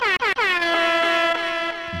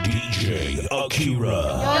DJ Akira.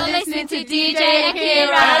 You're listening to DJ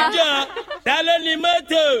Akira.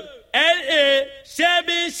 Talonimoto, LA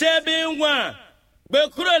 771.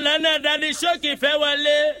 Bekuro lana dadi shoki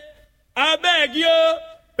fewale. I beg you,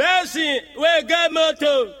 person we got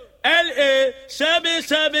moto, LA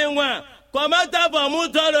 771. Come out of a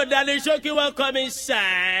motor dadi shoki wa come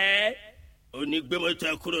inside.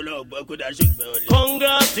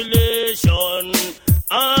 Congratulations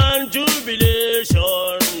and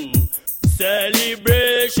jubilation,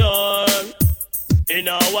 celebration in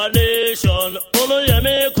our nation.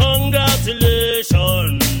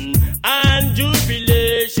 Congratulations and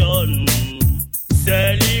jubilation,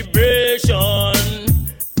 celebration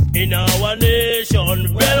in our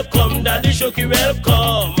nation. Welcome, Daddy Shoki,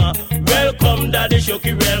 welcome. Welcome, Daddy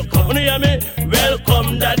Shoki, welcome.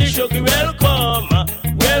 Welcome, Daddy Shoki, welcome.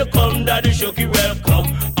 Welcome, Daddy Shoki, welcome.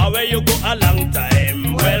 Away you go a long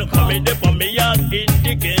time. Welcome in the me yard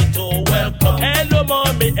indicator. Welcome. Hello,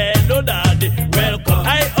 mommy. Hello, daddy. Welcome.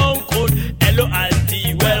 Hi, uncle. Hello,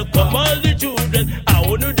 auntie. Welcome. All the children. I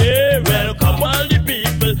want to day. Welcome. All the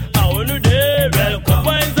people. I want to day. Welcome.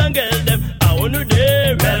 Boys and girls. Them. I want to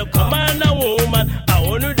day. Welcome. Man and woman. I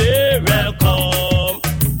want to day. Welcome.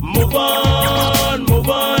 Move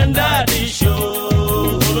on, daddy show.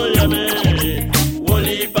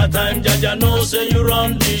 Time, Jaja know say you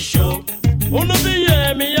run the show. Wanna be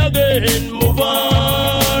hear me again? Move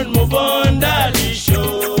on, daddy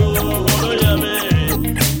show. Wanna hear me?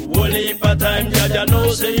 Only part time, Jaja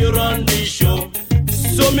know say you run the show.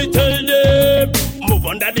 So me tell them, move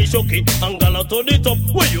on, daddy shoki. Angala to the top.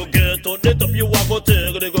 When you get to the top, you walk go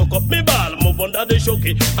take the go cup me ball. Move on, daddy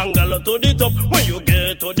shoki. Angala to the top. When you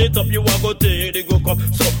get to the top, you walk go take the go cup.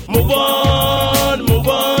 So move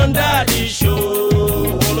on, daddy show.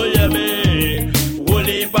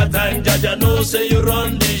 Time Jaja know say you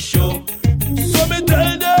run the show. So me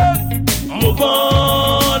tell them, move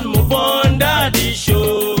on, daddy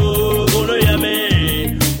show. Gonna hear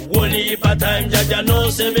me. Only part time Jaja know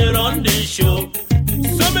say me run the show.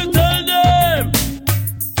 So me tell them,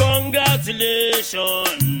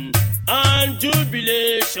 congratulations and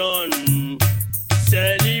jubilation,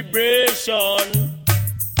 celebration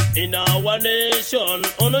in our nation.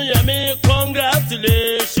 Oh, hear me,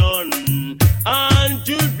 congratulations and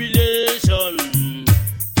jubilation,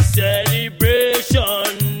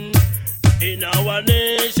 celebration in our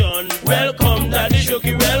nation. Welcome, Daddy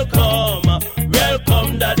Shoki, welcome.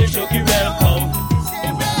 Welcome, Daddy Shoki, welcome.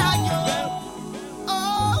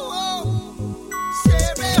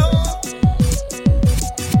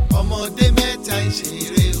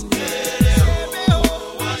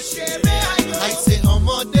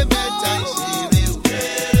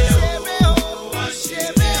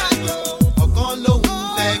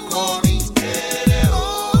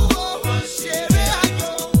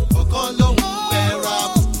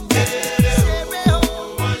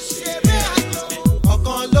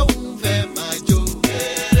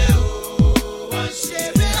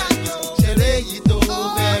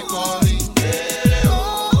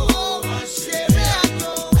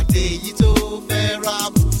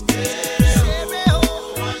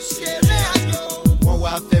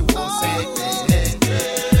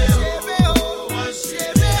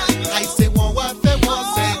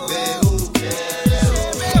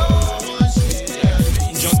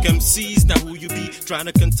 Trying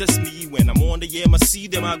to contest me when I'm on the air, I see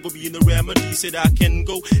them, I go be in the remedy. Said I can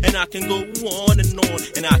go and I can go on and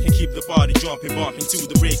I can keep the party jumping, bumping to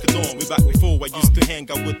the break of dawn. Way back before I used to hang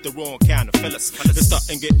out with the wrong kind of fellas. They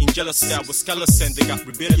started getting jealous, I was callous and they got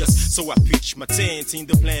rebellious. So I pitched my tent in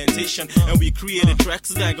the plantation and we created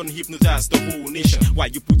tracks that gonna hypnotize the whole nation. Why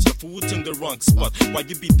you put your foot in the wrong spot? Why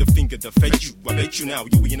you beat the finger that fed you? I bet you now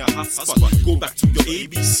you in a hot spot. Go back to your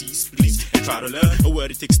ABCs, please, and try to learn what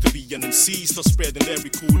it takes to be an MC. So spreading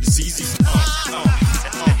very cool diseases.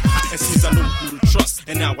 And since I know who to trust,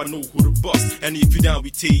 and now I know who to bust. And if you down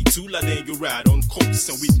with T2, then you ride on coast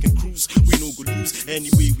and we can cruise. We no go lose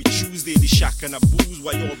anyway we choose. They the shock and I booze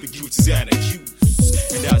while y'all be guilty and accused.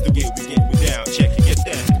 And that's the way we get me down. Check it, get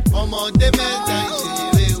that.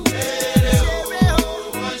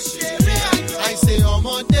 I say I'm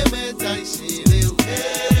on the mental shit.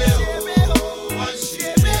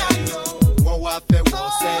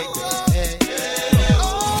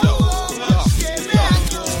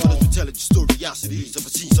 Ever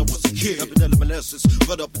since I was a kid, I've been elements,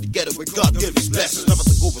 but up together with God give his blessings. Never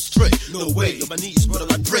to go astray, no way. On my knees, brother,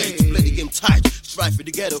 I pray. Play the game tight, strive for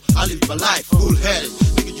the ghetto. I live my life full-headed.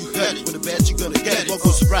 Nigga, you heard it. When the best, you gonna get it. What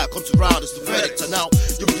goes around, comes around, it's the verdict. And now,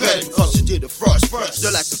 you're ready because you did the first.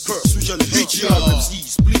 Still like the curse, we shall hit ya.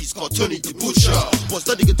 MCs, please, call Tony the Butcher. What's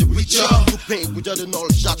that nigga to reach ya? You paint with all the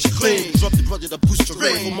knowledge that you claim. Drop the brother that boost your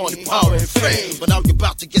rain for money, power, and fame. But now you're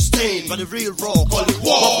about to get stained by the real raw. Call it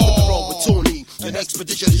war. Nothing wrong with Tony. An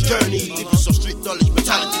expedition's journey. Living some street knowledge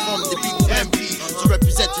mentality from the BMP. So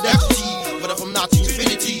representing FT. But if I'm not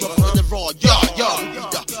infinity, but the raw, we be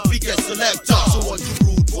the biggest selector. So all you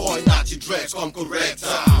rude boy, not your dreads, come correct.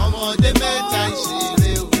 I'm on the mental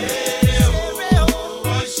shit, real.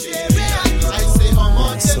 I say I'm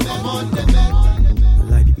on the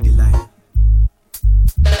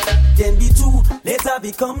Then be two, later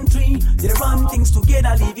become three. They run things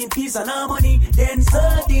together, live in peace and harmony. Then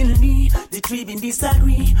suddenly, the three been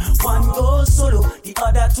disagree. One goes solo, the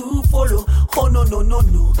other two follow. Oh no,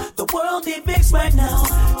 the world they vex right now.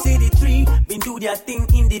 Say the three been do their thing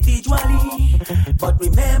individually. But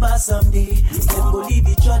remember someday, them go leave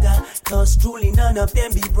each other. Cause truly none of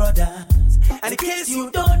them be brothers. And in case you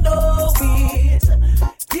don't know it,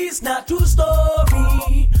 this not true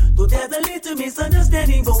story. Though there's a little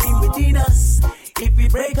misunderstanding going within us. If we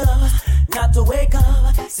break up, not to wake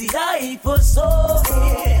up. See, I foresaw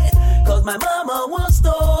it. Cause my mama once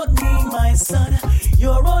told me, my son,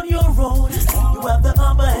 you're on your own. You have the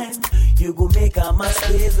upper hand. You go make a mass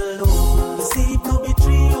space alone. You see, it no be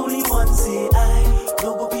three, only one say I.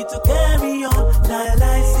 No go be to carry on. Not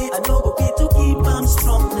lie, say I no go be to keep them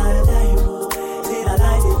strong. Not lie, say that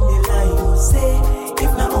I didn't lie. Say,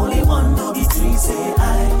 if not only one, no be three, say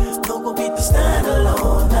I. No go be to stand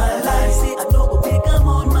alone. Not lie, say I no go make them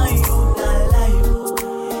on my own. Not lie,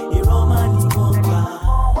 you're all my new one.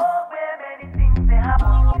 Where many things they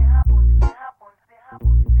happen.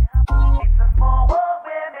 It's a small world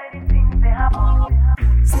where many things they happen.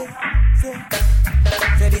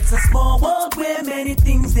 Said it's a small world where many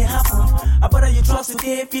things they happen. A brother you trust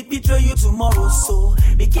today, if it betray you tomorrow. So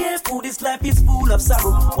be careful, this life is full of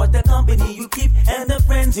sorrow. What the company you keep and the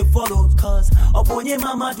friends you follow. Cause upon your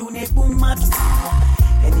mama do ne boom matu.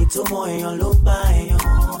 And it's tomorrow you look by.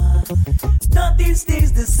 Nothing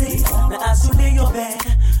stays the same. Now as you lay your bed,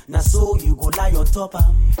 now so you go lie on top of.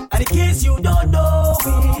 And in case you don't know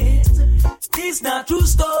it, this not true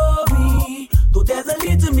story. Though there's a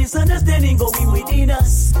little misunderstanding going within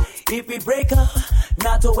us. If we break up,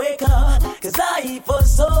 not to wake up. Cause I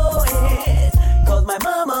foresaw it. Cause my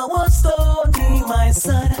mama once told me, my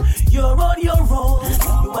son, you're on your own.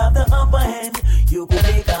 You have the upper hand. You could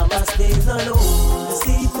make a mistake alone. The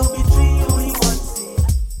sleep will be three, only one say.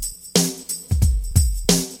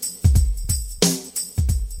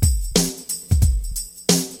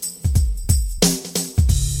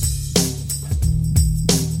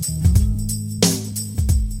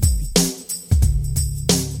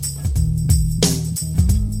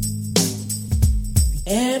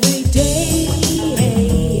 Every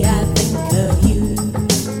day I think of you.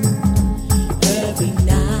 Every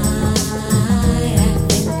night I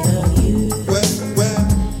think of you.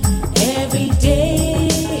 Every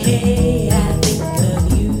day I think of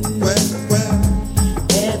you.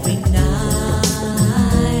 Every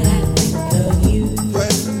night I think of you.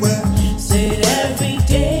 Said every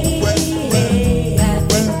day I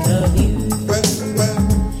think of you.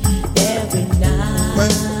 Every night.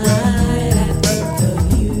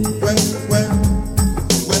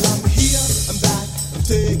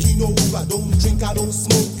 I don't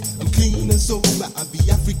smoke, I'm clean and sober. I be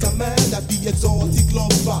African man, I be exotic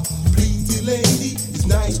lover. Pretty lady, it's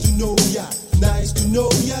nice to know ya. Nice to know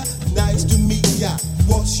ya, nice to meet ya.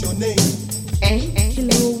 What's your name?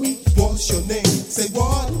 Chloe. What's your name? Say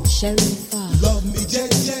what? Sharifa. Love me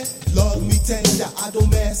jeje, love me tender. I don't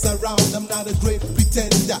mess around, I'm not a great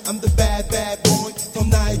pretender. I'm the bad boy from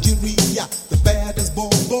Nigeria. The baddest boy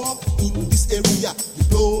in this area. You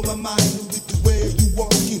blow my mind with the way you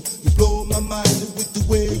walking. You blow my mind with the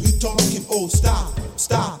way you talking. Oh, stop.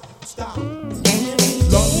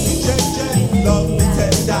 Love me jeje, love me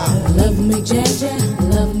tender. Love me jeje,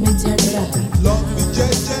 love me tender. Love me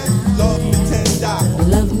jeje, love me tender.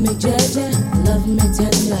 Love me jeje, love me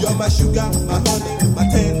tender. You're my sugar, my honey, my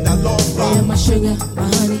tender lover. You're my sugar, my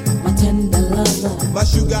honey, my tender lover. My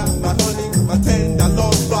sugar, my honey, my tender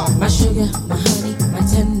lover. My sugar, my honey, my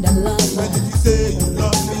tender lover. And if you say you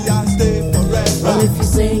love me, I'll stay forever. Well, if you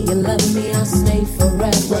say you love me, I'll stay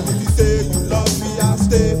forever. Well, if you say you love me, I'll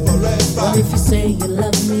stay forever. Well, if you say you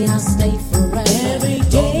love me, I'll stay forever. Every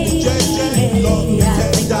day, love me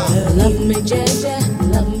tender. Love me jeje,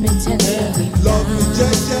 love me tender. Love me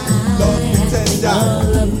jeje, love me tender.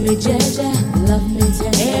 Oh, love me jeje, love me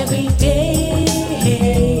tender. Every day.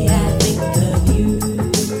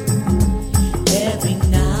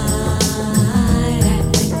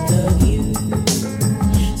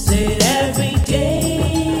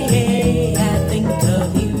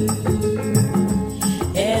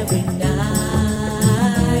 every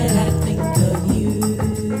night I think of you.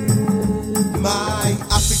 My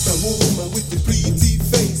African woman with the pretty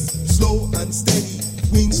face, slow and steady,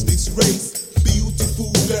 wins this race.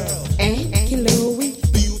 Beautiful girl,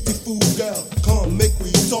 beautiful girl, come make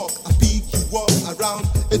we talk. I pick you up around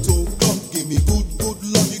 8 o'clock. Give me good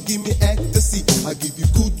love, you give me ecstasy. I give you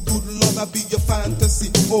good love, I be your fantasy.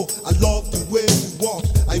 Oh, I love the way you walk,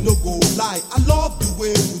 I no go lie. I love the way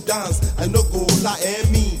you dance, I no go lie. And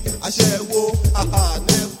me, I share wo,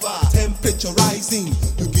 never. Temperature rising,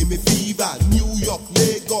 you give me fever. New York,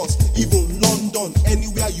 Lagos, even London,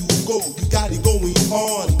 anywhere you go, you got it going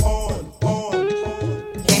on.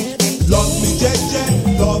 Love me jeje,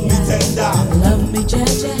 love me tender. Love me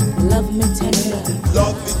jeje, love me tender.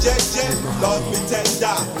 Love me jeje, love me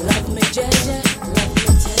tender. Love me jeje, love me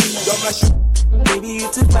tender. You're my shoe. Baby, you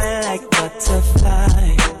too fine like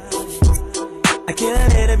butterfly. I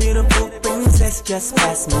can't let a beautiful princess just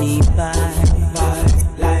pass me by.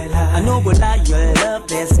 I know but that your love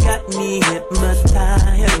has got me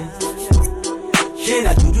hypnotized. Shit,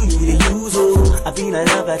 I do you the use, oh, I feel a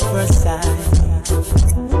love at first sight.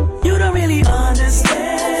 You don't really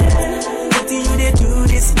understand what do you they do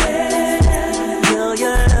this way. Girl,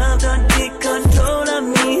 your love don't take control of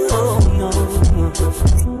me, oh no.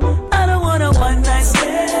 I don't want a one night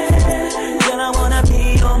stand, girl, I wanna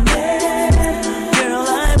be your man. Girl,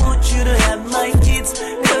 I want you to have my kids,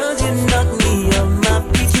 cause you knock me on my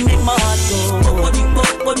feet. You make my heart go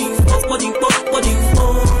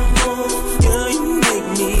Girl, you make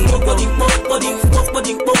me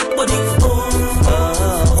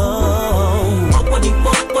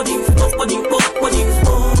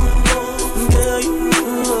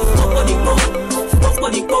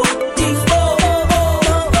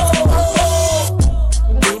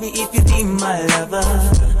Baby, if you be my lover,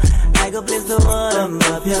 I go place the one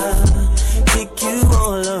above ya. Take you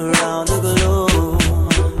all around the globe,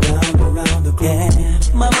 around the globe. Yeah,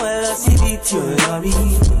 my boy, I see it, you're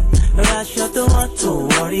worried. Rush out the water, don't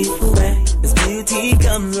worry for where this beauty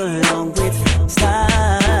comes along with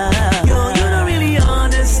style. You don't really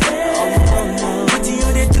understand what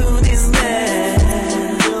you they do this man.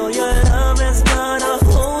 Yo, your love has got a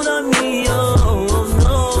hold on me, oh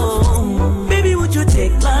no. Baby, would you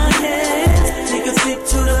take my hand, take a sip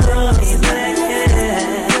to the love is like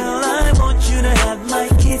yeah. Girl, I want you to have my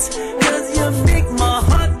kids, cause you make my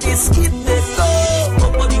heart skip it.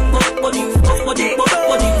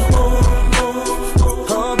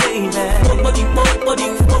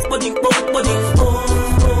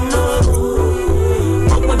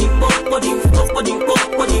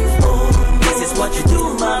 This is what you do,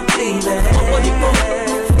 my baby.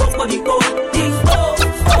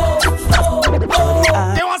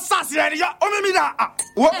 They want sassy right here. Oh, me that.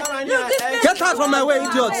 What? Get out from my way,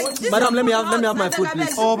 idiots. Madam, let me have my food,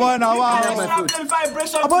 please. Oh boy, now wow. Let me have my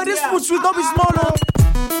food. Oh boy, this food sweet, don't be small now.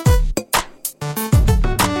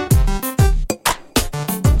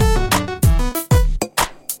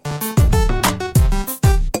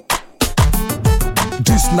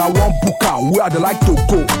 Now one booker where they like to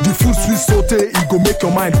go. The food sweet saute, it go make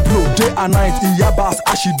your mind blow. Day and night, Iyabas,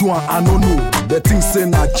 Ashidu and I don't know. The thing say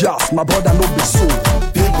na jazz, my brother no be so.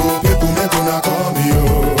 People, make una call me,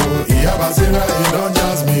 oh. Iyabas, it don't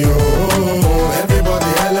jazz me, oh. Everybody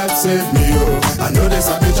help save me, oh. I know there's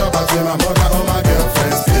a bitch up at my mother or my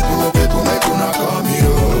girlfriends. People, make una call me,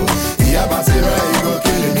 oh. Iyabas, it go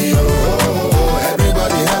kill me, oh.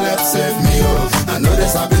 Everybody help save me, oh. I know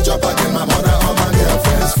there's a bitch up at my mother or my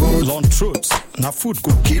girlfriend's food. Long truth, na food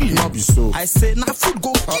go kill you. Not be so. I say na food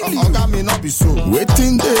go kill you. Oga me not be so.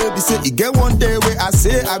 Waiting day, be say it get one day where I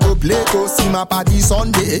say I go play go see my party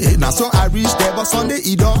Sunday. Now so I reach there, but Sunday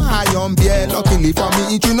he don't high on beer. Luckily for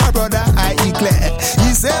me, it you know brother I declare.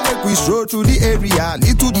 He said make we stroll through the area.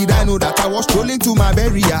 Little did I know that I was strolling to my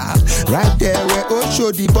burial. Right there where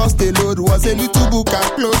Ocho the bus the load was a little booker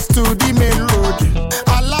close to the main road.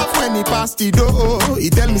 I laugh when he passed the door. He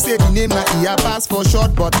tell me say the name na Iyabas for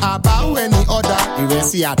short, but about any other. He will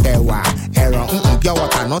see at the wa error. Get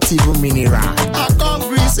water, not even mineral. I come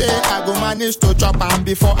green say I go manage to chop am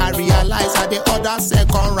before I realize I the other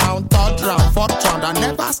second round, third round, fourth round. I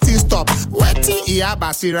never still stop. Waiting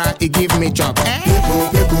Iyabasira, he give me job. People,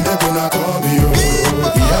 make una call me, oh.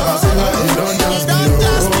 Iyabasira, he don't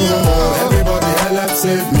jazz me, oh. Everybody help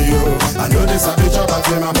save me, oh. I know this a bitch up at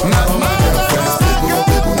my mother or my girlfriends. People,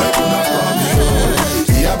 make una call me,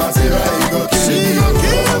 oh. Iyabasira, he go kill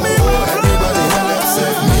me, oh. Everybody help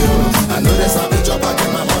save me, oh. I know this a bitch up at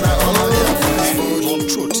my mother or my girlfriend's food.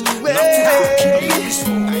 Truth.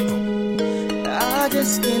 I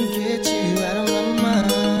just can't get you out of my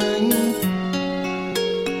mind.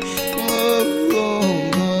 Oh,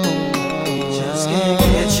 oh, oh.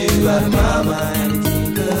 out of my mind. I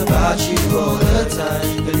think about you all the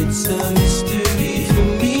time, but it's a mystery to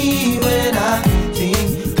me when I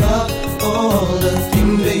think of all the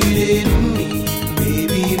things that you did to me.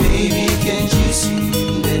 Baby, baby, can't you see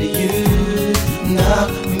that you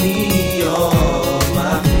knock me off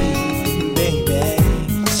my feet? Baby,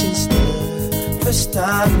 since the first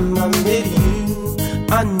time I met you,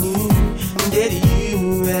 I knew that you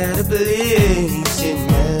had a place in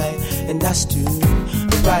my life, and I stood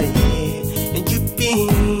right here, and you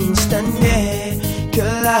been standing there.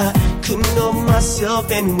 Girl, I couldn't know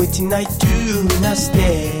myself, and waiting I do not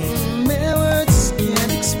stay. My words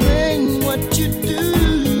can't explain what you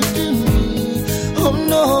do to me. Oh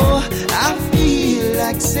no, I feel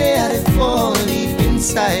like say I fall deep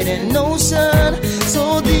inside an ocean,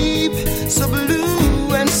 so deep, so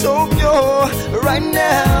blue and so pure. Right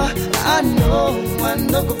now, I know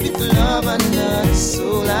go fit love another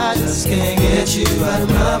soul. I just can't get you out of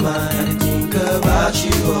my mind. I think about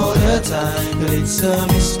you all the time, but it's a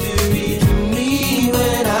mystery to me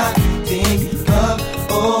when I think of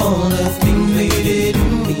all the things that you did to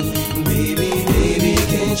me. Baby, baby,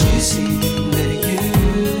 can't you see that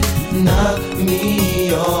you knock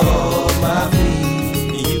me off my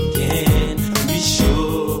feet? You can be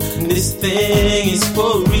sure this thing is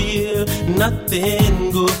for real.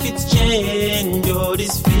 Nothing go fit change all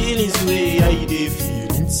these feelings way I dey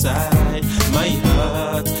feel inside my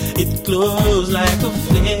heart. It glows like a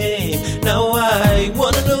flame. Now I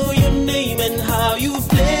wanna know your name and how you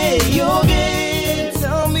play your game.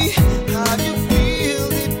 Tell me how you feel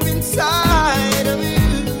deep inside of you.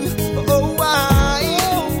 Oh why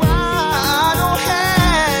I don't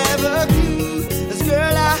have a clue. 'Cause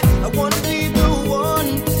girl, I wanna be the one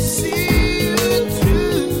to see you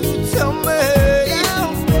through. Tell me,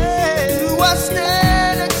 do I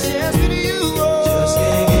stand a chance with you? Just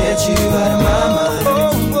can't get you out of my mind. I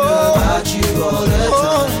think about you all the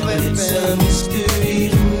time, but it's a mystery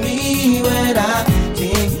to me when I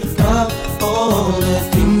think of all the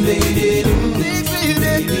things they did to me.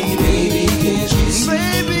 Baby, baby, can't you see?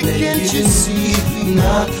 Baby, can't you see?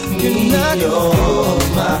 Knock me off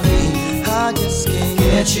my feet. I just can't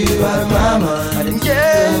Get you out of my mind. I think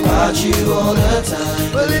about you all the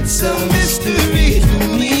time, well, it's a mystery to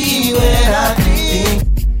me when I think.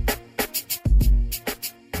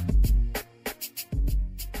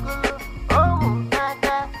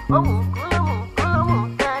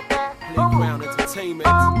 Playground Entertainment.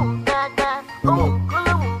 Come on.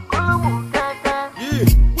 Yeah.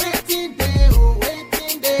 Waiting day, oh,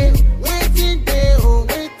 waiting day, waiting day, oh,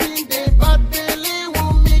 waiting day. Badele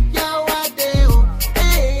will make your day, oh.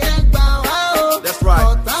 Hey, oh. That's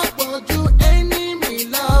right. But you enemy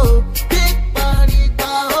love. Big body,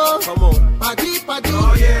 oh. Come on. Padi,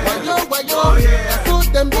 oh, yeah. Wayo, oh, yeah. Let's put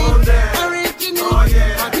them on there. Original. Oh,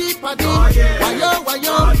 yeah. Padi, oh, yeah. Wayo,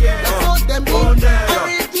 oh, yeah. Let's put them on there.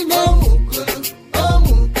 Original.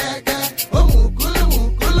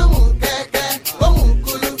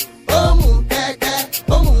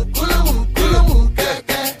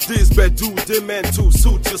 Do the man to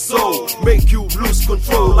suit your soul, make you lose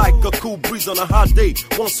control like a cool breeze on a hot day.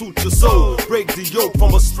 Won't suit your soul, break the yoke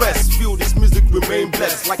from a stress. Feel this music remain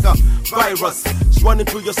blessed like a virus. It's running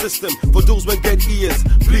through your system. For those when get ears,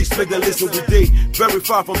 please make them listen. We day very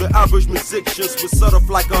far from the average musicians. We're sort of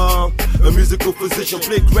like a musical physician.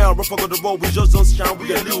 Playground, rough on the road, we just don't shine,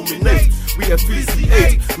 we illuminate. We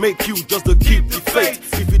appreciate, make you just to keep the faith.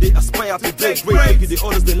 If you they aspire to date great, make you the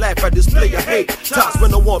others they laugh at display I hate. Task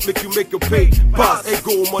when I want, make you make your pay. Pass,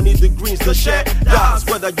 ego, money, the greens, the share. That's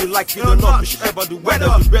whether you like it or not, whichever the weather.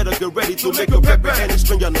 You better get ready to make a pepper and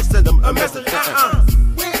stranger and send them a message.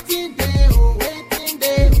 Waiting day, oh, waiting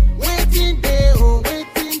day, waiting day, oh,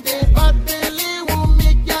 waiting day. Badele will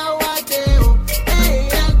make your day, oh. Hey,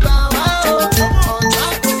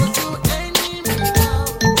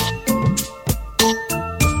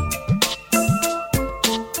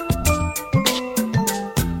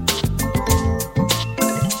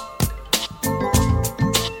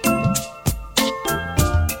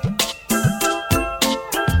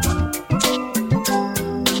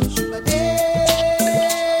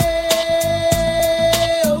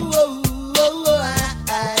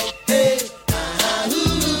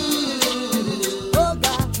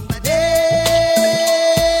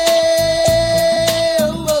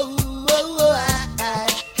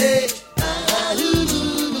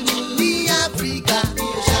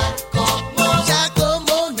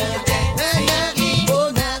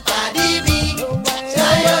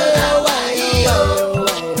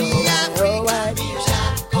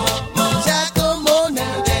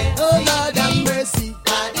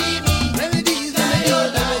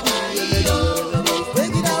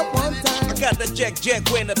 Jack,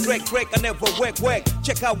 when I break, I never whack.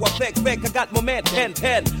 Check out what back, I got my man, 10.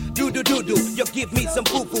 Do, you give me some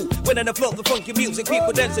poo-poo. When I flow the funky music,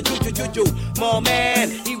 people dance a choo-choo. My man,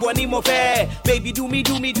 he want him more fair. Baby, do me,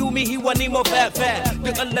 he want him more fat.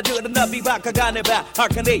 The under the nubby back, I got it back. How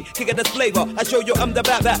can they kick at this flavor? I show you I'm the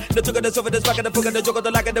bad. The took of the over this back of the book of the joke of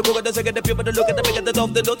the like of the book of the second, the people to look at the big of the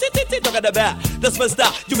dog, the no, talk at the back. That's my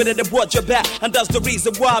style, you better than watch your back. And that's the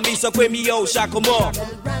reason why me so quit me, oh, shackle more.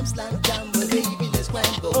 Rhymes like jam, baby, let's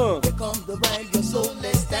go. Here come the rhyme, your soul,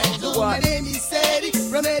 let's tango. My name is Sadie,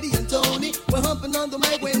 Remedy and Tony. We're humping on the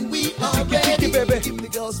mic when we are ready. Keep the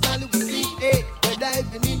girls smiling with me, hey. We're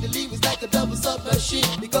diving in the lead, it's like a double submachine.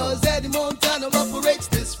 Because Eddie Montana operates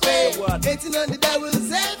this way. 1800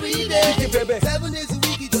 hours every day. 7 days a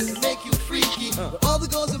week, it doesn't make you freaky. But all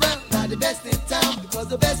that goes around are the best in town. Because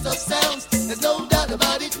the best of sounds, there's no doubt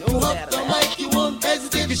about it. You hump the mic, you won't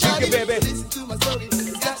hesitate to shout it. Listen to my story,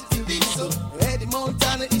 it's got to be so. Eddie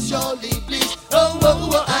Montana is surely bliss. Oh,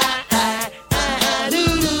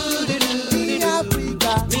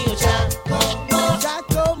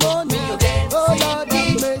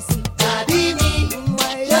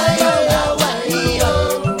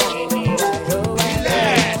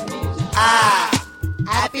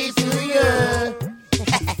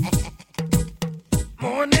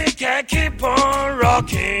 keep on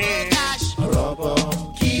rocking.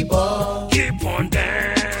 Keep on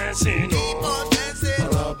dancing.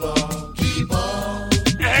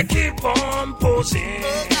 Keep on posing.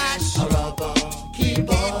 Keep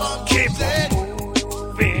on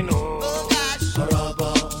moving on.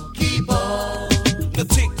 The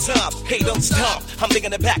tick-tock, hey, don't stop. I'm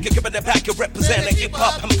digging it back, you're giving it back, you're representing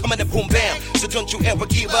hip-hop. I'm coming to boom bam, so don't you ever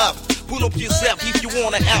give up. Pull up yourself if you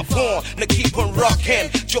wanna have fun. Now keep on rocking,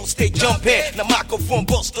 just stay jumping. Now microphone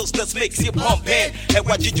busters, let's make you pumping. And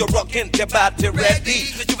watch you rocking, the body ready.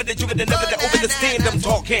 You never over the stand, I'm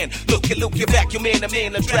talking. Look you back, you man,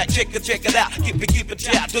 a track. Check it out, keep it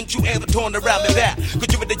tight. Don't you ever turn around me back.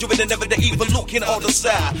 Cause you never even looking on the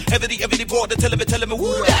side. Every boy, tell me,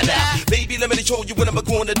 woo da da. Baby, let me show you what I'm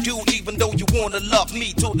gonna do. Even though you wanna love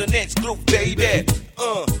me to the next group, baby.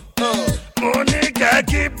 Monica,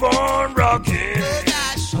 keep on rocking.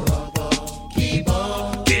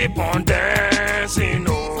 Keep on dancing.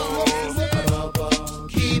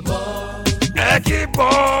 Keep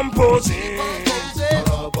on posing.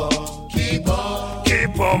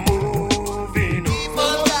 Keep on moving.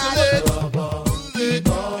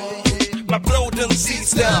 My brother and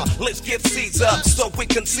sister, let's get seats up so we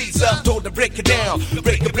can seize up. Told to break it down,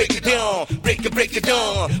 break it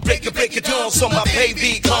down, so my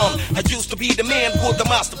baby come. I used to be the man with the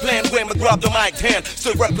master plan when I grab the mic 10,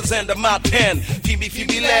 still represent the my pen. Feel me,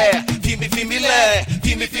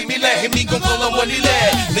 hit me gon' call on one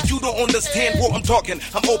Now you don't understand what I'm talking.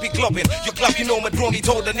 I'm OB clubbing, you clap, you know my drum, he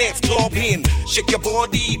told the next club in. Shake your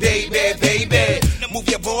body, baby. Move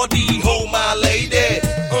your body, hold my lady.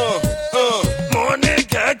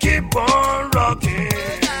 Monica, keep on rocking.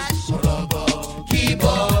 Keep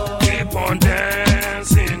on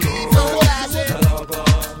dancing.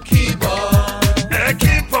 Keep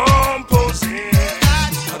on posing.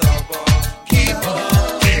 Keep on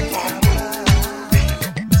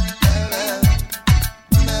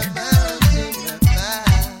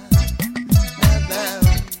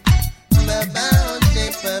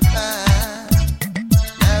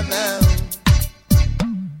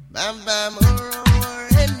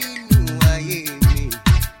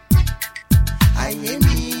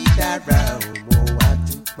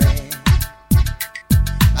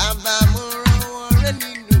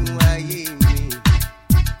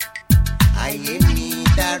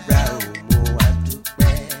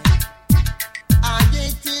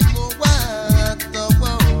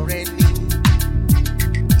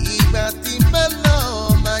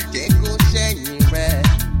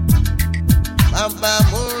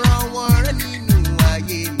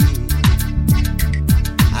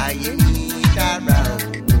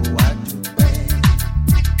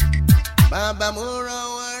Baba mo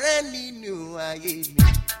rànwọ́ rẹ̀ nínú ayé mi.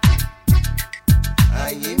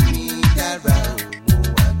 Ayé mi dára o, mo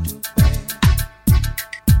wá dúpẹ́.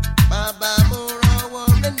 Baba mo rànwọ́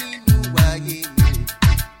rẹ̀ nínú ayé mi.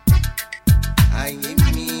 Ayé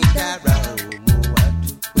mi dára o, mo wá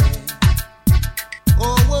dúpẹ́.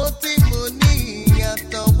 Owó tí mo ní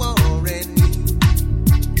àtọwọ́ rẹ̀ ni.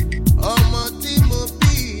 Ọmọ tí mo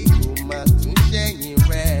bí kò má tún ṣẹ̀yìn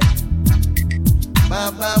rẹ̀.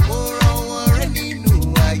 Baba mo rànwọ́ rẹ̀ nínú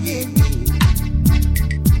ayé mi.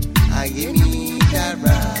 Ayé mi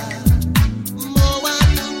dára. Mo wá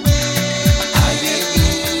dúpẹ́. Ayé mi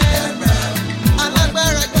dára.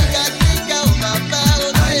 Alágbára gíga gíga ò bàbá ó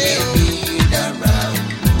dé o. Ayé mi dára.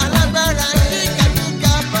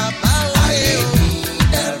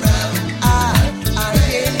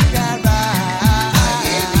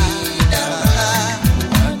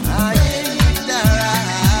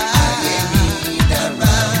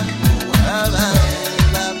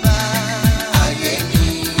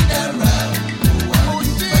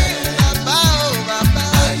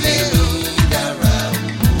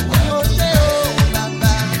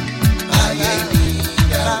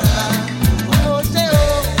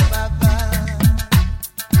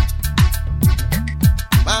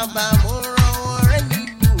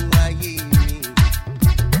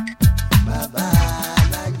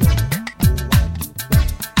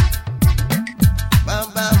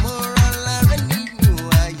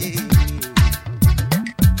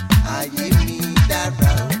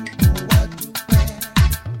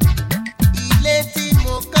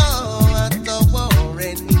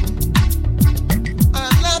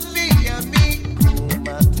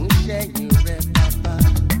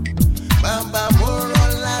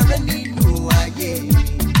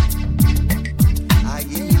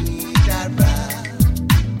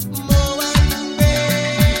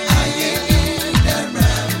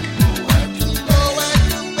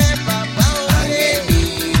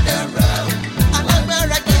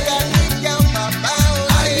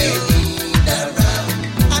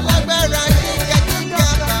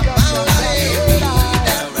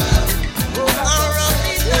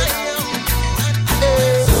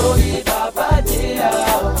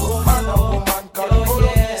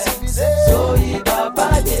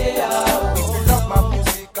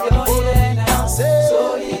 say, so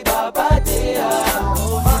he baba dea, oh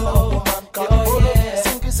no, yo yeah, so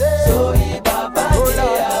he baba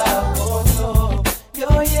dea, oh no, yo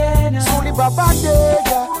yeah. Soli Baba dea,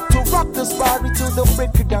 to rock this party till the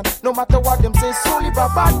break it down. No matter what them say, Soli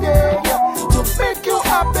Baba dea, to make you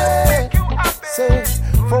happy. Say,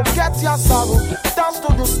 forget your sorrow, dance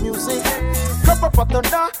to this music. Drop up at the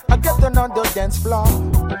night, I get on the dance floor.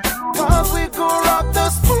 Cause we go rock the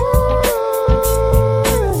spoon.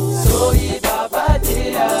 So he baba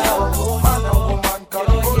dea, oh no, yo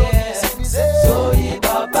yeah, so he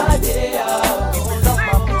baba dea, oh no,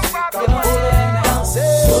 yo yeah,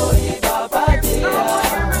 so he baba dea, oh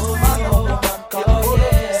no, yo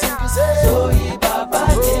yeah, so he baba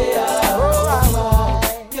dea, oh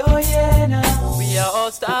yo yeah. We are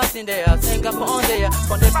all stars in there, sing up on there,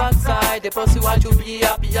 from the backside, the pussy want to be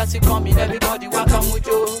happy as you come in, everybody welcome with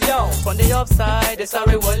you. Yo, from the upside, the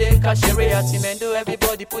sorry wale, kashere, atimendo,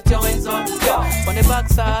 everybody put your hands up. Yo, from the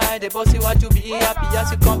backside, the pussy want to be happy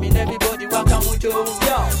as you come in, everybody welcome with you.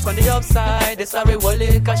 Yo, from the upside, the sorry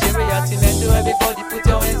wale, kashere, atimendo, everybody put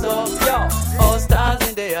your hands up. Yo, all stars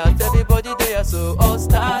in there, everybody there, so all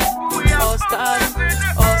stars, all stars,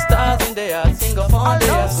 all stars in there, sing up on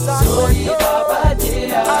there, so he baba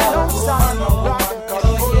dear, oh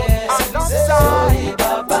yeah, so he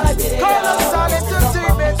baba dear, Colossal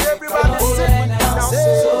entertainment, everybody sing now.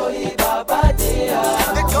 so he baba dear,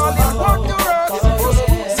 They call it Wonderers.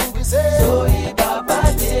 so he baba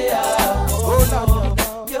dear, oh no,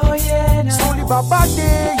 yo yeah, Soli Baba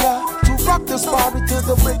dea, to rock this party till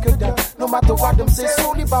the break of dawn. No matter what them say,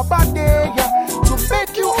 Soli Baba dea, to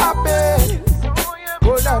make you happy.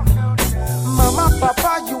 Hold on. Mama,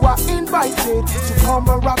 Papa, you are invited to come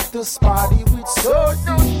and rock this party with soul. Oh,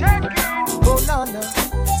 no, no.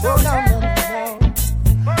 Oh, no, no,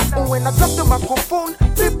 no. When I drop the microphone,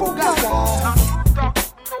 people gaga.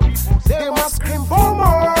 They must scream for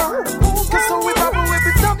more. Cause so we bubble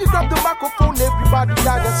every time you drop the microphone, everybody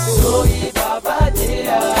gaga say, so he baba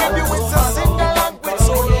dear, maybe it's a sing along with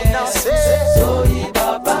solo now say, so he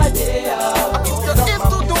baba dear, to the east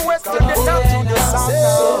to the west and the north to the south. so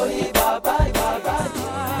he baba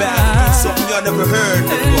Bad, something you never heard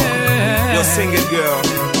before. You're singing, girl.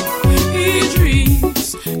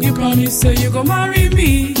 Idris, you promised say you gon' marry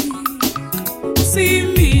me. See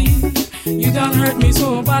me, you done hurt me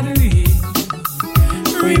so badly.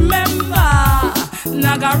 Remember,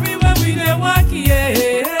 Nagari when we dey walk,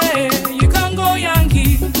 yeah. You can't go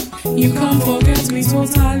Yankee, you can't forget me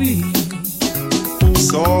totally.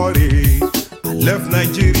 Sorry, I left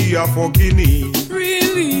Nigeria for Guinea.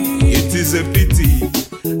 Really? It is a pity.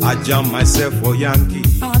 I jam myself for Yankee.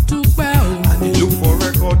 I took well. I did look for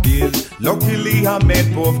record deal. Luckily I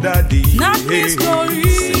met Puff Daddy. Not this story.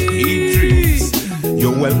 Idris,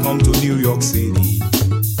 you're welcome to New York City.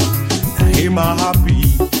 Now am I happy?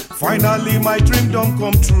 Finally my dream done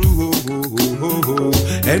come true.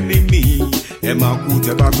 Enemy, Emma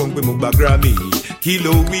Kuteba Gongwe Mubagrami.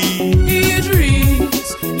 Kilo we.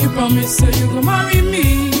 Idris, you promised say you gon' marry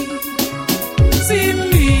me. See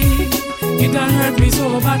me, you done hurt me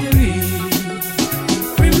so badly.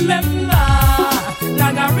 Remember,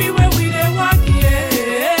 Nagari where we dey walk,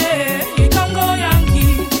 yeah. You can't go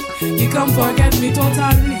Yankee, you can't forget me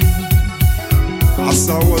totally. As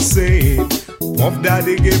I was saying, Puff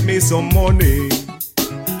Daddy gave me some money.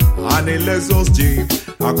 And a Lexus Jeep,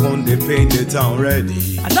 I can't paint the town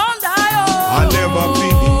ready. I don't die, oh. I never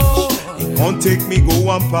finish. It can't take me go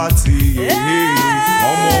one party.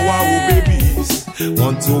 Omo wow babies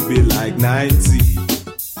want to be like 90.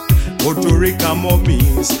 Puerto Rican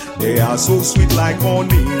mommies, they are so sweet like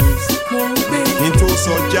honeys. Into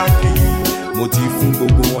so Jackie, motifun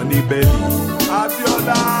gogo on the belly.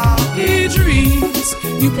 Abiola. Idris,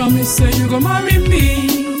 you promised say you gon' marry me.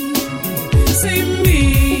 See me,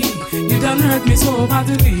 you done hurt me so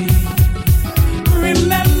badly.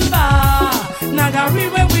 Remember, Nagari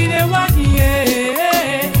where we dey walk,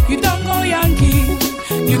 yeah. You don't go Yankee,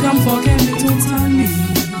 you can't forget me totally.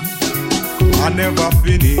 I never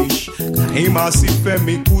finish. Him a si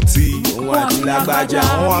Femi Kuti. Wọ́n ti lágbájá,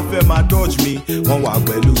 wọ́n fẹ́ máa dodge me. Wọ́n wà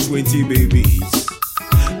pẹ̀lú 20 babies.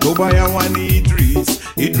 Tó bá yá wá ní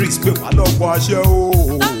Idris pé wà lọ́pọ̀ aṣẹ́ o.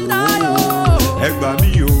 Ẹ gbà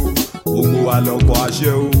mí o, gbogbo wa lọ́pọ̀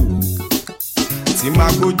aṣẹ́ o. Tí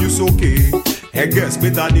máa gbójú sókè, ẹ guess pé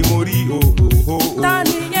ta ni mo rí o.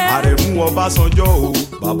 Àrẹ̀mú Ọbásanjọ́ o,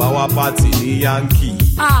 bàbá wa pàtì ní Yankee.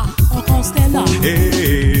 Ọkàn Stella.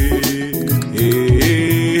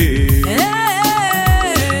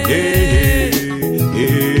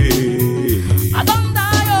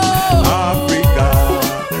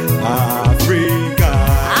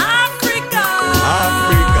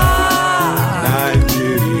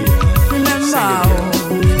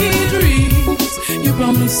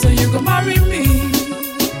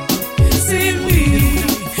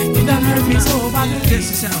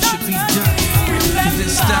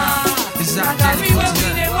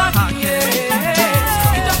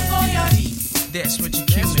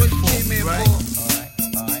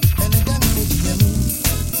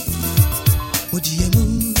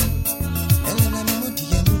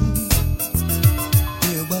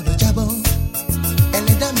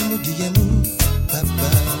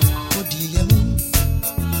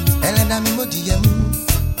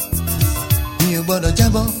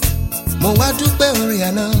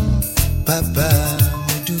 àná, bàbá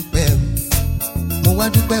mo dúpẹ́ o. Mo wá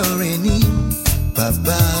dúpẹ́ oore ní,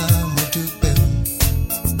 bàbá mo dúpẹ́ o.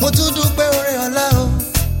 Mo tún dúpẹ́ oore ọ̀la o,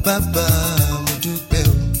 bàbá mo dúpẹ́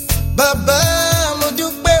o. Bàbá mo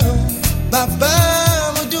dúpẹ́ o, bàbá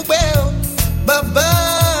mo dúpẹ́ o. Bàbá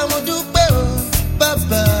mo dúpẹ́ o,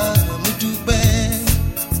 bàbá mo dúpẹ́.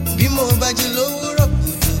 Bí mo bá jí lówùúrọ̀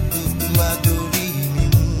kùtùkùtù máa dorí mi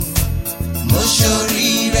mú. Mo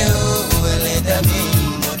ṣoríire o, ẹlẹ́dàá mi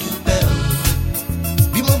mo dúpẹ́ o.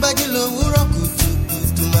 Bí mo bá jí lówùúrọ̀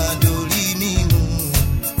kùtùkùtù máa dorí mi mú.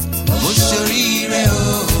 Mo ṣoríire o,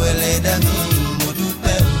 ẹlẹ́dàá mi mo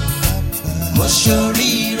dúpẹ́ o. Mo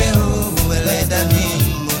ṣoríire o, ẹlẹ́dàá mi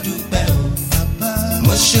mo dúpẹ́ o.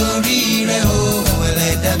 Mo ṣoríire o,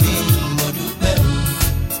 ẹlẹ́dàá mi mo dúpẹ́ o.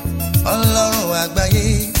 Ọlọ́run àgbáyé,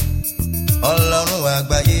 Ọlọ́run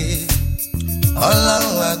àgbáyé,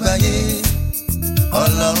 Ọlọ́run àgbáyé,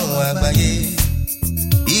 Ọlọ́run àgbáyé.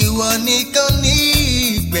 Ìwọ nìkan ní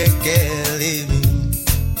ìgbẹ́kẹ̀lé mi.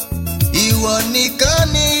 Ìwọ nìkan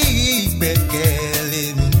ní ìgbẹ́kẹ̀lé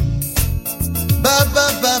mi. Bàbá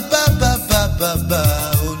bàbá bàbá bàbá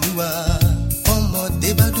Olúwa. Ọmọdé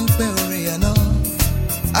bá dúpẹ́ oore àná,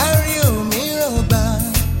 á rí òmíràn gbà.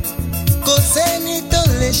 Kò sẹ́ni tó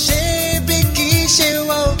lè ṣe bí kì í ṣe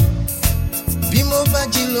wá o. Bí mo bá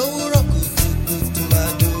jí lówùúrọ̀ kùtùkùtù máa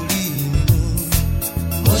dorí mi mú.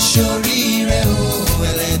 Mo ṣoríire o,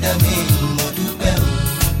 ẹlẹ́dàá mi mo dúpẹ́ o.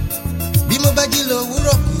 Bí mo bá jí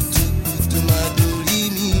lówùúrọ̀ kùtùkùtù máa dorí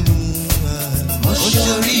mi mú. Mo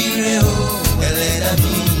ṣoríire o, ẹlẹ́dàá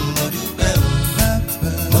mi mo dúpẹ́ o.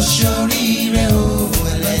 Mo ṣoríire o,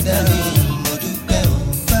 ẹlẹ́dàá mi mo dúpẹ́ o.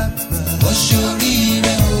 Mo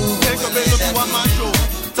ṣoríire o, ẹlẹ́dàá mi mo dúpẹ́ o.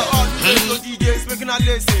 To all the DJs making a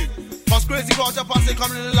listen. Cause crazy culture passing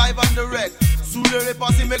coming in live on the wreck. Sulere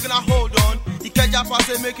passing making a hold on. Ikeja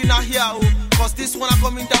passing making a hear oh. Cause this one are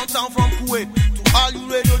coming downtown from Kuwait. To all you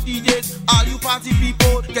radio DJs, all you party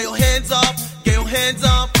people, get your hands up, get your hands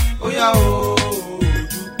up. Oh yeah oh,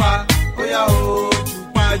 jupa, oh yeah oh,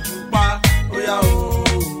 jupa jupa, oh yeah oh,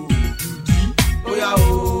 judi, oh yeah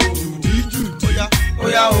oh, judi judi, oh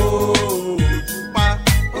yeah oh, jupa,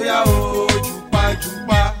 oh yeah oh, jupa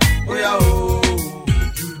jupa, oh yeah oh.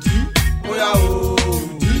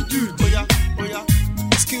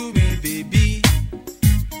 Excuse me, baby.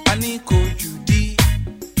 I need call Judy.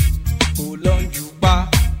 Hold on, Juba.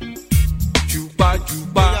 Juba,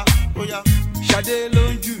 Juba. Shade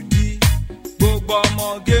lon Judy. Gbogbo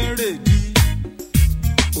ọmọ get ready.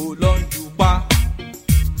 Hold on, Juba.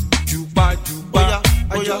 Juba, Juba.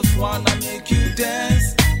 I just wanna make you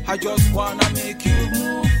dance. I just wanna make you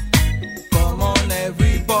move. Come on,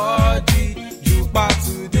 everybody. Juba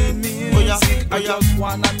to the music. I just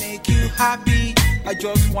wanna make you happy. I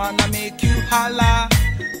just wanna make you holla.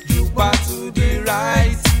 Juba to the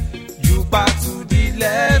right, Juba to the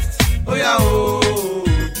left. Oh yeah oh,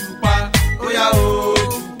 Juba. Oh yeah oh,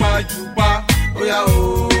 Juba Juba. Oh yeah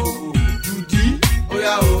oh, Judy. Oh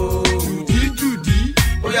yeah oh, Judy Judy.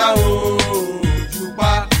 Oh yeah oh,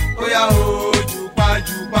 Juba. Oh yeah oh, Juba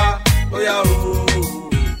Juba. Oh yeah oh,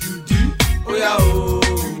 Judy. Oh yeah oh,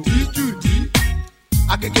 Judy Judy.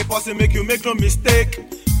 I can keep us and make you make no mistake.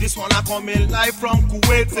 This one I come in live from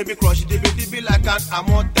Kuwait. Say me crush it, be like an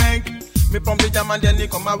ammo tank. Me from the jam and then they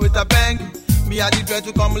come out with a bang. Me had the dread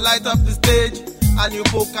to come light up the stage. A new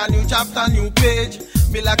book, a new chapter, new page.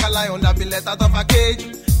 Me like a lion that be let out of a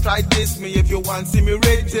cage. Try this me if you want see me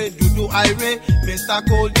rage. Say do irate, Mr.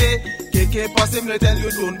 Cold Day. KK posse me tell you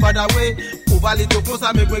don't bother way. Move a little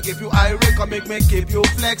closer, make me keep you irate. Come make me keep you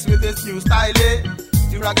flex with this new style.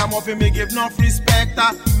 The ragamuffin me give no respect.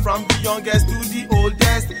 From the youngest to the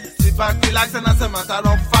oldest. Sit back, relax and as a matter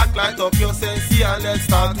of fact, light up your sense and let's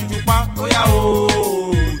start to jupa. Oh yeah oh,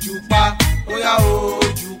 jupa. Oh yeah oh,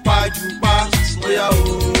 jupa jupa. Oh yeah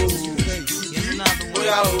oh, oh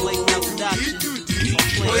yeah oh,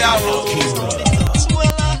 oh yeah oh.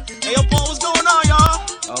 Hey yo, Paul, what's going on, y'all?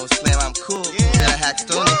 Oh, Slam, I'm cool. Yeah, that hack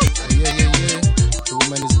Tony. Yeah. The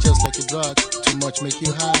woman is just like a drug. Too much make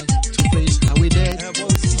you high. Two-Face, how we dead?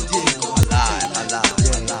 Alive.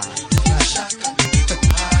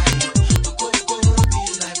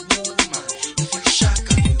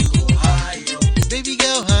 Baby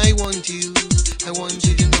girl, I want you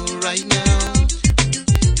to know right now.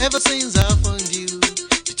 Ever since I found you,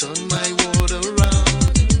 you turned my world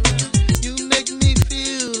around. You make me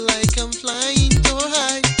feel like I'm flying so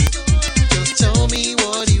high. Just tell me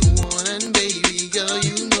what you want, and baby girl,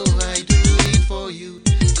 you know I do it for you.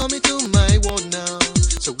 Come into my world now,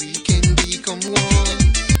 so we can become one.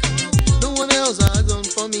 No one else has done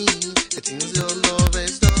for me the things your love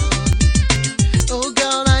has done. Oh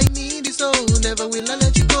girl, I need you so, never will I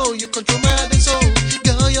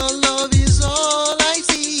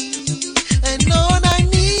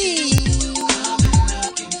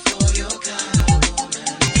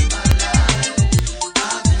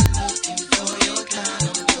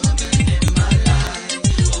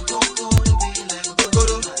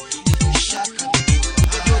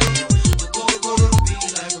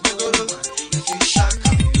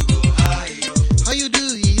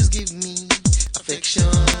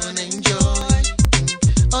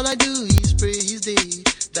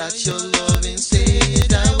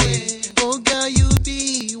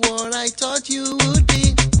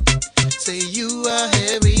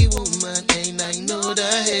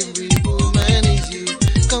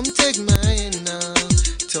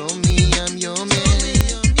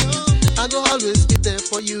go always be there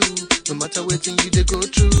for you, no matter what thing you they go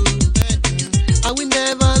through. I will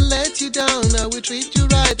never let you down. I will treat you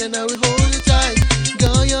right and I will hold you tight.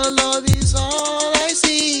 Girl, your love is all I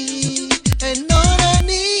see and all I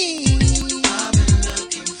need. I've been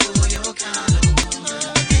looking for your kind of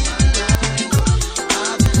woman in my life.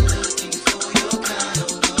 I've been looking for your kind of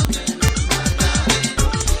woman in my life.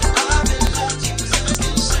 I've been looking,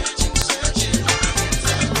 searching, searching,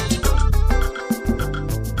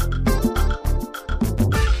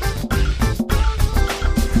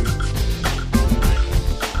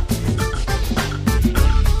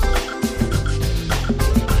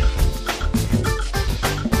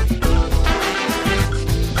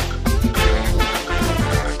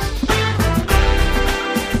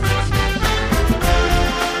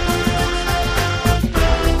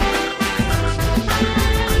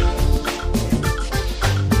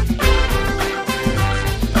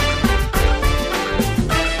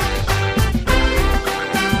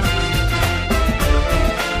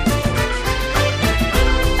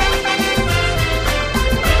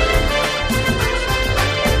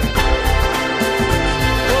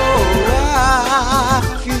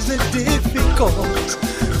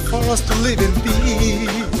 for us to live in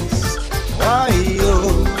peace. Why,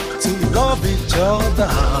 oh, to love each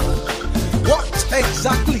other? What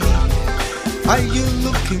exactly are you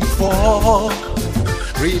looking for?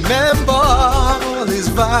 Remember all is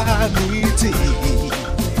vanity.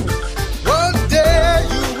 One day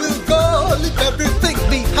you will go, leave everything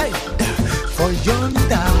behind. For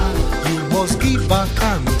yonder you must give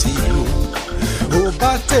account to you. Oh,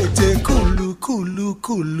 batete kulu kulu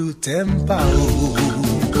kulu tempa oh.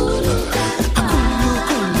 Kulu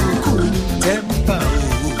tempa oh.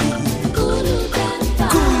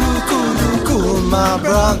 Kulu my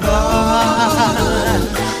brother.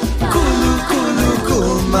 Kulu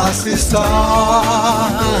my sister.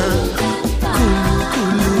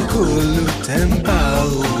 Kulu tempa oh.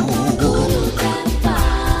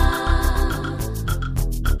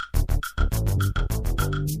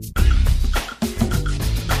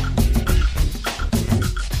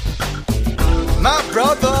 My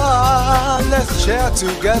brother, let's share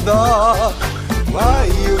together. Why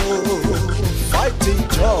you fight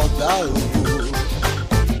each other?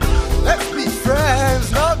 Let's be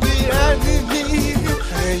friends, not be enemy.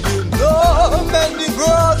 And you know many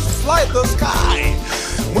birds fly the sky.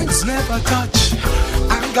 Wings never touch.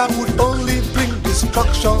 Anger would only bring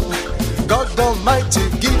destruction. God Almighty,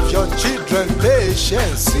 give your children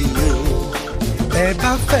patience in you.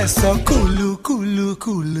 Eba fesa kulu kulu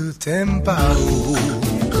kulu tempa oh.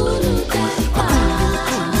 Kulu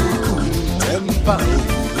tempa oh.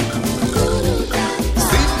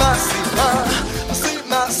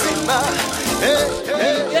 Sima hey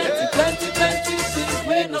hey hey. Plenty things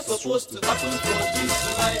we're not supposed to happen for this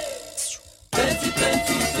life. Plenty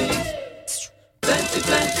things.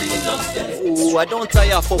 Plenty nonsense. Oh, I don't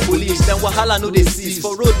tire for police. Then wahala no they cease.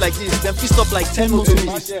 For road like this, then fist up like 10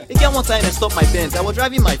 motorists. Again one time I stopped my Benz. I was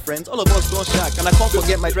driving my friends. All of us don't shack, and I can't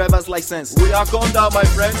forget my driver's license. We are calm down, my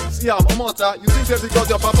friend. See, I'm a motor. You think that because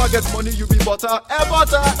your papa gets money, you be butter?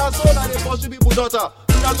 Butter. That's all that they pursue people daughter.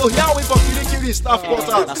 Now go here we for killing staff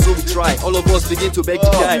quarter. And so we try. All of us begin to beg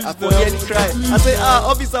the guy. I can hear the cry. I say,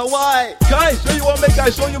 officer, why? Guys, show you want make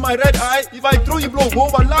I show you my red eye. If I throw you blow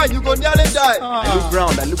over line, you go nearly die. I look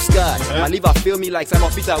round, I look sky. My liver feel me like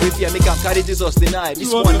Simon Peter with fear. Make him carry Jesus deny.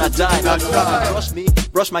 This one I die. Brush me,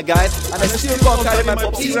 brush my guys, and I still can't carry my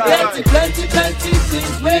popsy right. Plenty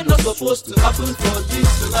things we're not supposed to happen for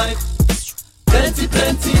this life. Plenty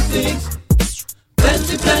things.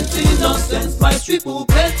 Plenty nonsense, my people.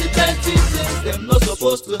 Plenty things, them not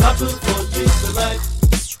supposed to happen for this life.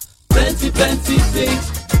 Plenty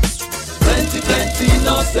things. Plenty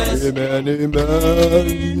nonsense.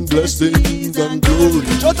 Amen, blessings and glory.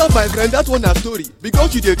 Shut up, my friend, that one a story.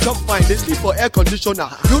 Because you dey chop fine, they sleep for air conditioner.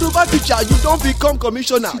 Yoruba teacher, you don't become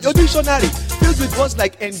commissioner. Your dictionary filled with words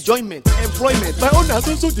like enjoyment, employment. My own is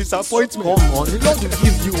also disappointment. Come on, the Lord will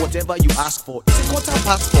give you whatever you ask for. It's a quarter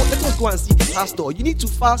past 4. Let us go and see the pastor. You need to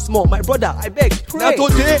fast more, my brother. I beg, pray. Now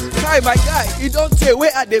today, cry my guy. He don't say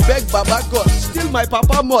where I dey beg Baba God. Still my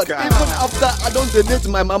papa mud. God. Even after I don't donate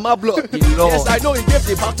my mama blood. Yes, I know he gave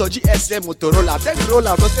the pastor GSM Motorola. Then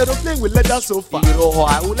roller, but aeroplane with leather sofa.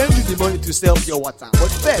 I will lend you the money to sell pure water.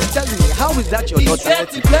 But first, tell me, how is that your daughter?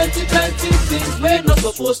 Plenty things we're not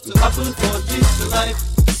supposed to happen for this life.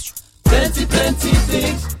 Plenty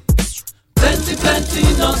things. Plenty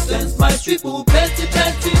nonsense, my people. Plenty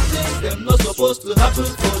things, them not supposed to happen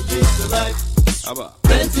for this life.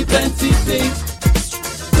 Plenty things.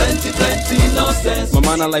 plenty nonsense. My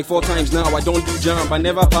man, I like 4 times now. I don't do jump, I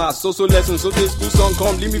never pass. So lessons, so this school song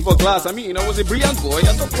come, leave me for class. I mean, I was a brilliant boy.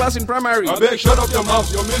 I took class in primary. I beg, shut up your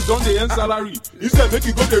mouth. Your mates don't they earn salary. Instead, make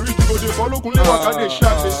you go the rich, you go they follow Kunle Waka, they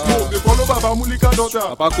shot, they smoke, they follow Baba Mulika daughter.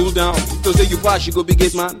 Papa, cool down. To say you pass, you go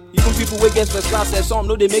biggest man. Even people who get first class, there's some,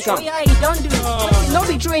 no they make Oh them. yeah, you don't do it. No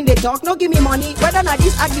be true in the talk, no give me money. Whether not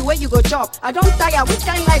this argue where you go chop. I don't tire, which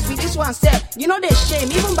kind life be this one step? You know they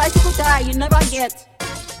shame, even bicycle tire you never get.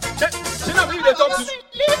 She not really talk to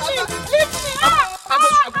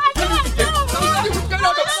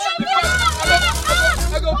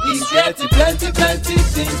He's getting plenty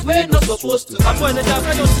things we're not supposed to. I'm going to die.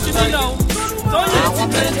 I don't see you now.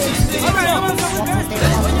 Plenty things.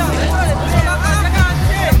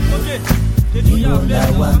 Mi ò la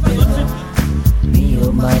wá gbéra, mi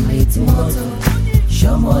ò máa létí mọ́tò,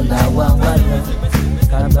 ṣọmọ la wá wá lọ,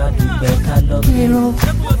 ká bá dùgbẹ́ ká lọ kérò.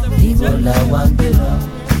 Mi ò la wá gbéra,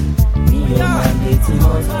 mi ò máa létí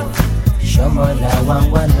mọ́tò, ṣọmọ la wá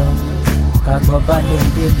wá lọ, ká gbọ́ bá lè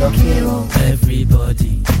dé lọ kérò.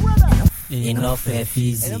 Everybody, enough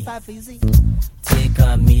easy, take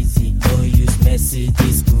am easy, no use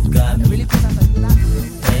messages bugami.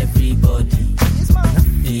 Everybody,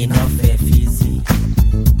 enough easy,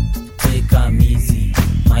 take am easy,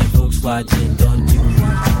 my Volkswagen don't do me.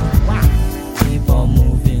 Keep on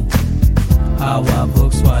moving, our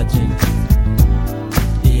Volkswagen.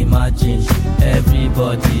 Imagine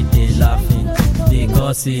everybody they laughing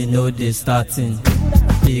because he know they starting,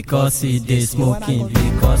 because he they smoking,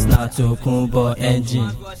 because na Tokunbo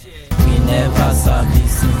engine we never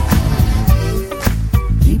servicing.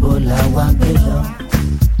 Ibo la wa gbé lọ,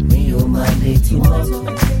 mi ò máa létí mọ́tò,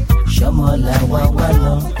 ṣọmọ la wá wá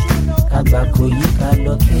lọ, kàgbà kò yí ká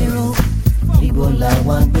lọ kérò. Ibo la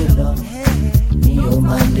wa gbé lọ, mi ò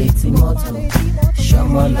máa létí mọ́tò,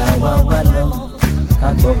 ṣọmọ la wá wá lọ,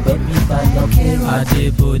 kàgbọ́ pẹ́ bí ká lọ kérò.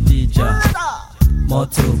 Adébódìjà,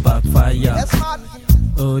 mọ́tò backfire,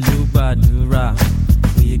 olùgbàdúrà,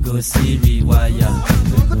 we go see rewire,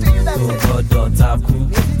 kò gbọ́dọ̀ takú,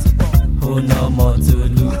 ó ná mọ́tò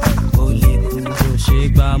lù, ó lè kú, kò ṣe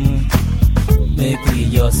gbámú, make we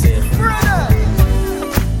yourself.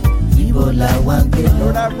 Ibo la wá gbé lọ,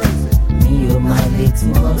 mi ò máa létí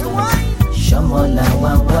mọ́tò, ṣọmọ la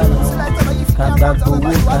wá wá lọ, kàgbà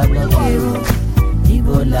gbowó ká lọ kérò.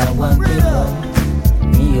 Ibo la wá gbé lọ,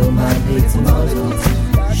 mi ò máa létí mọ́tò,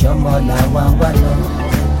 ṣọmọ la wá wá lọ,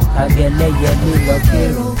 kàgẹ́lẹ́yẹ ló lọ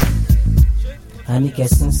kérò.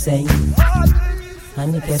 Àníkẹ́sùn sẹ́yìn,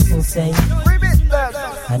 àníkẹ́sùn sẹ́yìn,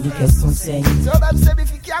 àníkẹ́sùn sẹ́yìn,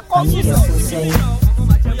 àníkẹ́sùn sẹ́yìn,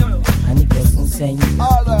 àníkẹ́sùn sẹ́yìn,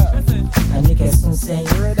 àníkẹ́sùn sẹ́yìn,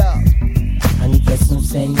 àníkẹ́sùn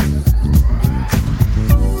sẹ́yìn.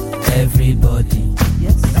 Everybody,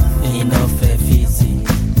 enough easy,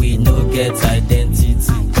 we no get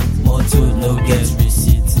identity, motor no get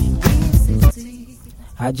receipt.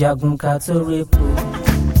 Ajagun ká tó repo,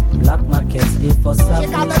 black market dey for sabi. If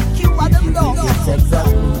you get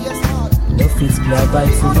exactly, no fit clear by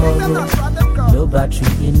tomorrow. No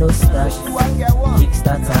battery, no stash.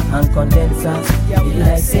 Kickstarter and condenser. Be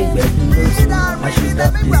like say baby no too. I should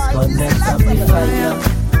have disconnect amplifier.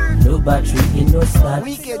 No battery, no stash.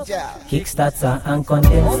 Kickstarter and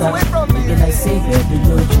condenser. Be like say baby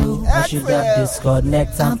no too. I should have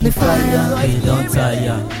disconnect amplifier. We don't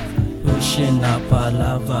tire, pushing up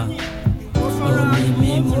palava. Only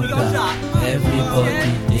me muda,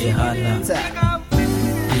 everybody they holla.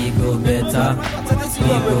 We go better,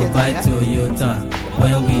 we go buy Toyota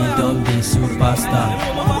when we don't be superstar.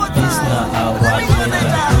 This not our weather,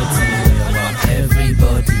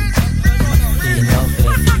 everybody, enough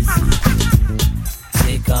easy.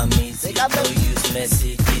 Take am easy, no use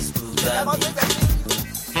messages, Bugatti.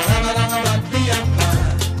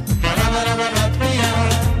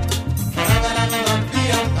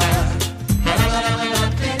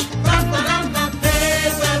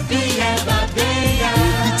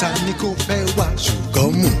 Ní kò fẹ́ wá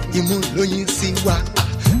ṣùgbọ́n mú imú lóyún sí wa.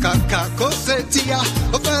 Kàkà kó ṣe tíya,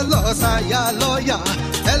 ó fẹ́ lọ ṣàyà lọ́ọ̀yà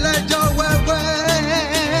ẹlẹ́jọ́ wẹ́wẹ́.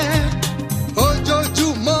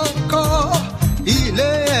 Ojoojúmọ́ kọ́ ilé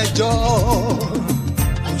ẹjọ́.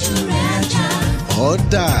 Ojú rẹ̀ jà.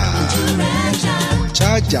 Ọ̀dà. Ojú rẹ̀ jà.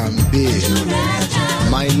 Charge and bail.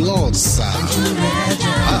 My lord sir. Ojú rẹ̀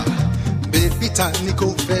jà. Bébí ta ni kò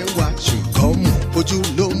fẹ́ wá ṣùgbọ́n mú ojú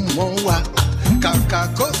ló mọ́ wa. Kàkà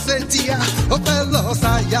kó ṣe tíya, ó fẹ́ lọ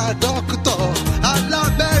ṣàyà dókítọ̀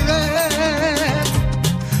alábẹ́rẹ́.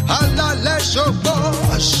 Alálẹ̀ ṣọgbọ́n,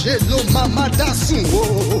 ṣe ló máa má dá sùn o.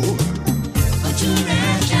 Ojú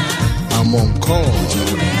rẹ̀ jà. I'm on call. Ojú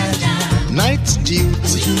rẹ̀ jà. Night duty.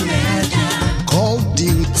 Ojú rẹ̀ jà. Call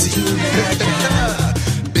duty.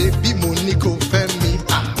 Baby mo ní kò fẹ́ mi,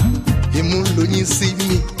 ìmú lóyún sí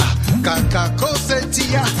mi. Kàkà kó ṣe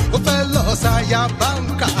tíya, ó fẹ́ lọ ṣàyà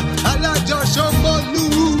báńkà, alájọṣọmọlú.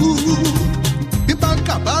 Bí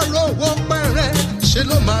báńkà bá rówó pẹ́rẹ́, ṣe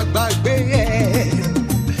ló máa gbàgbé ẹ̀.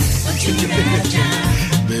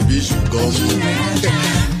 Baby ṣùgbọ́n mo,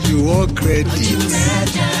 you want credit,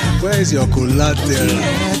 where is your collateral?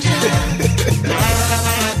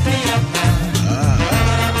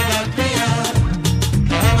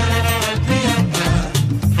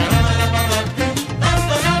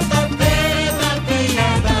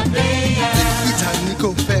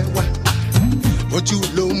 Ojú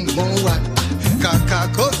ló ń mọ́ wa, kàkà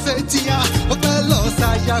kó ṣe tíya, ó fẹ́ lọ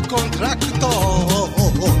ṣàyà kọ́ńtráktọ̀.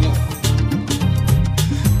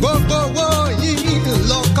 Gbogbo owó yìí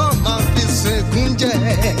lọ́kọ́ máa fi ṣègùn jẹ́.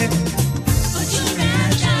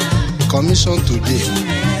 Commission today,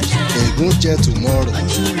 ègún jẹ́ tomorrow.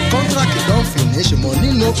 Contract don finish,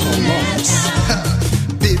 money no comot.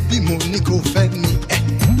 Baby mo ní kò fẹ́ mi,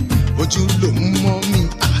 ojú ló ń mọ́ mi.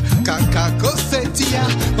 Kàkà kó ṣe tíya,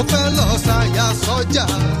 ó fẹ́ lọ ṣàyà sọ́jà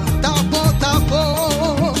tábọ́tábọ́.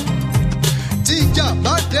 Tíjà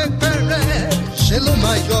bá dé pẹ́rẹ́, ṣe ló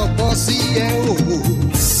máa yọ bọ́ sí ẹ o.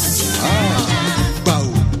 Gbàù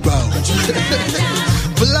gbàù,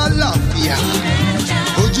 bùlálàfíà,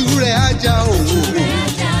 ojú rẹ̀ ajá o.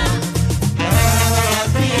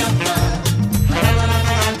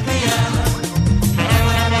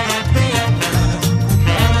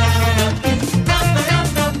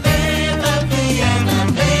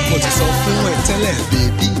 Tẹ́lẹ̀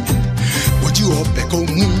bèbí, ojú ọbẹ̀ kò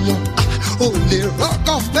mú yán. O lè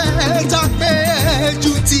rọ́kọ̀ fẹ́ dápẹ́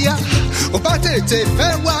ju tíya. O bá tètè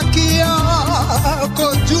fẹ́ wá kíá,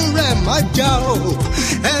 kojú rẹ̀ má já o.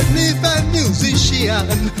 Ẹni fẹ́ musician,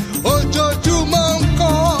 ojoojúmọ́ ń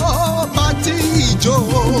kọ́ pátí ìjó.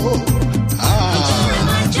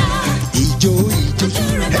 Ìjó ìjó,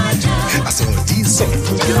 àsọ̀dí sọ̀rọ̀,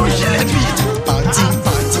 pátí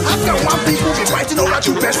pátí. After one people be fighting over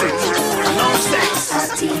two persons.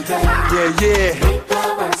 Yeah.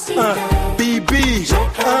 BB,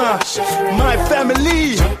 my family.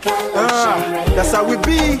 That's how we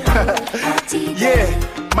be. Yeah,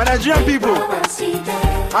 my Nigerian people.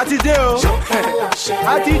 Atideo.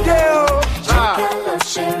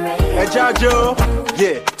 Ejajo.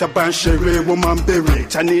 Yeah, Taban Shere, woman berry,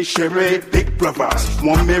 Tani Shere, big brothers.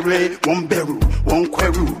 One mere, one beru, one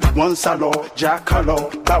queru, one salo, jackalo.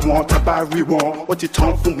 That one tabari one, what it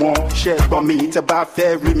turn for one. Share by me, taba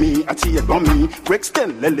ferry me, ati a gummy.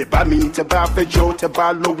 Brixton, lily by me, taba fejo,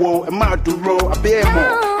 taba lowo, and maduro, a bear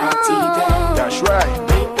more. That's right.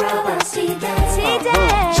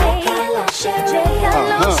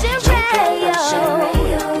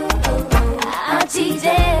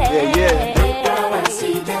 Yeah.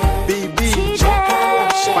 BB,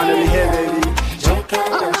 finally here, baby.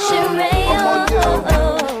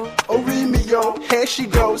 Here she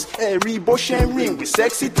goes, every bush and ring with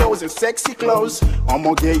sexy toes and sexy clothes.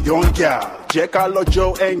 I'ma get young gal, check out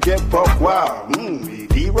Joe and get buck wow.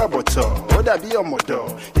 The Roboto, oh that be a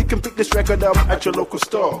model. You can pick this record up at your local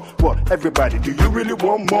store. What, everybody, do you really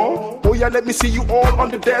want more? Oh yeah, let me see you all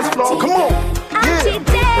on the dance floor. Come on, yeah.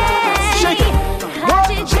 Shake it,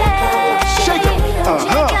 what? Shake it,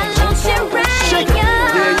 shake it,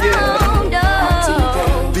 yeah.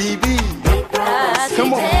 BB,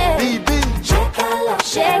 come on, BB.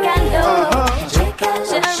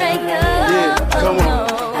 Yeah, come on.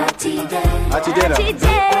 Atidena.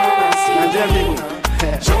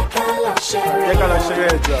 Nigerian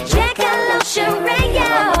people.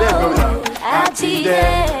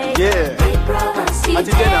 Yeah.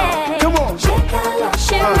 Atidena. Come on.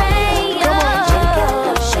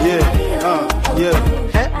 Yeah.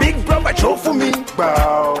 Big brother, Joe for me,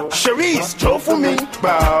 bow. Cherise, Joe for me,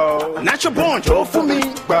 bow. Natural born, Joe for me,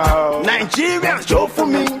 bow. Nigerians, Joe for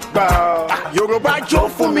me, bow. Yoruba, Joe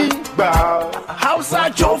for me, bow. Hausa,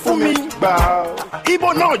 Joe for me, bow.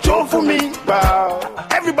 Igbo, no, Joe for me, bow.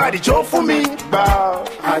 Everybody, Joe for me, bow.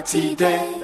 Atide.